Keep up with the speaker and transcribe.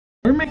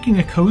We're making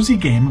a cozy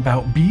game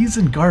about bees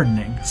and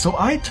gardening, so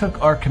I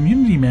took our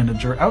community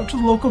manager out to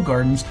the local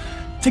gardens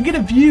to get a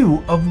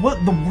view of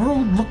what the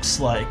world looks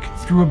like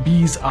through a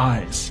bee's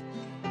eyes.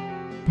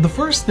 The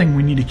first thing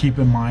we need to keep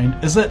in mind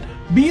is that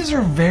bees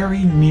are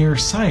very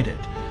nearsighted,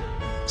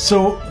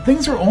 so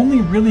things are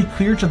only really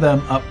clear to them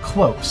up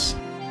close.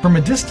 From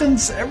a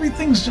distance,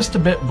 everything's just a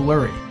bit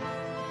blurry.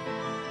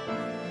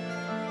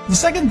 The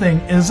second thing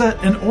is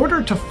that in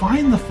order to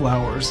find the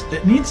flowers,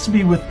 it needs to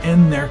be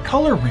within their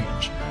color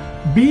range.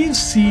 Bees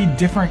see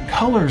different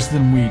colors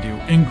than we do,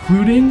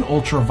 including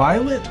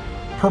ultraviolet,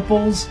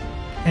 purples,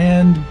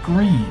 and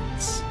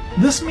greens.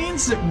 This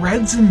means that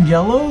reds and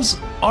yellows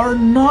are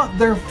not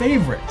their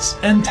favorites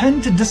and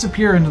tend to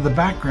disappear into the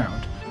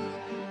background.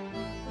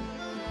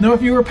 Now,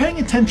 if you were paying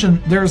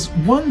attention, there's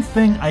one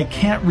thing I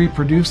can't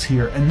reproduce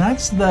here, and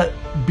that's that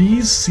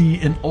bees see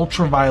in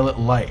ultraviolet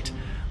light.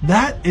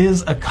 That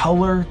is a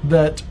color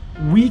that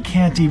we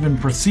can't even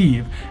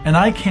perceive, and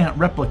I can't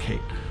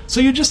replicate. So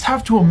you just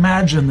have to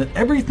imagine that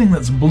everything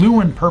that's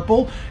blue and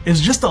purple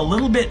is just a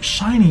little bit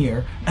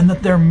shinier, and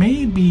that there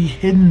may be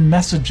hidden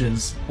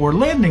messages or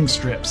landing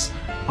strips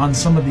on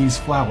some of these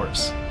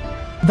flowers.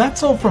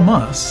 That's all from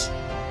us.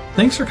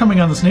 Thanks for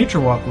coming on this nature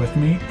walk with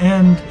me,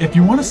 and if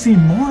you want to see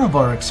more of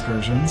our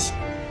excursions,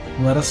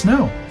 let us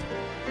know.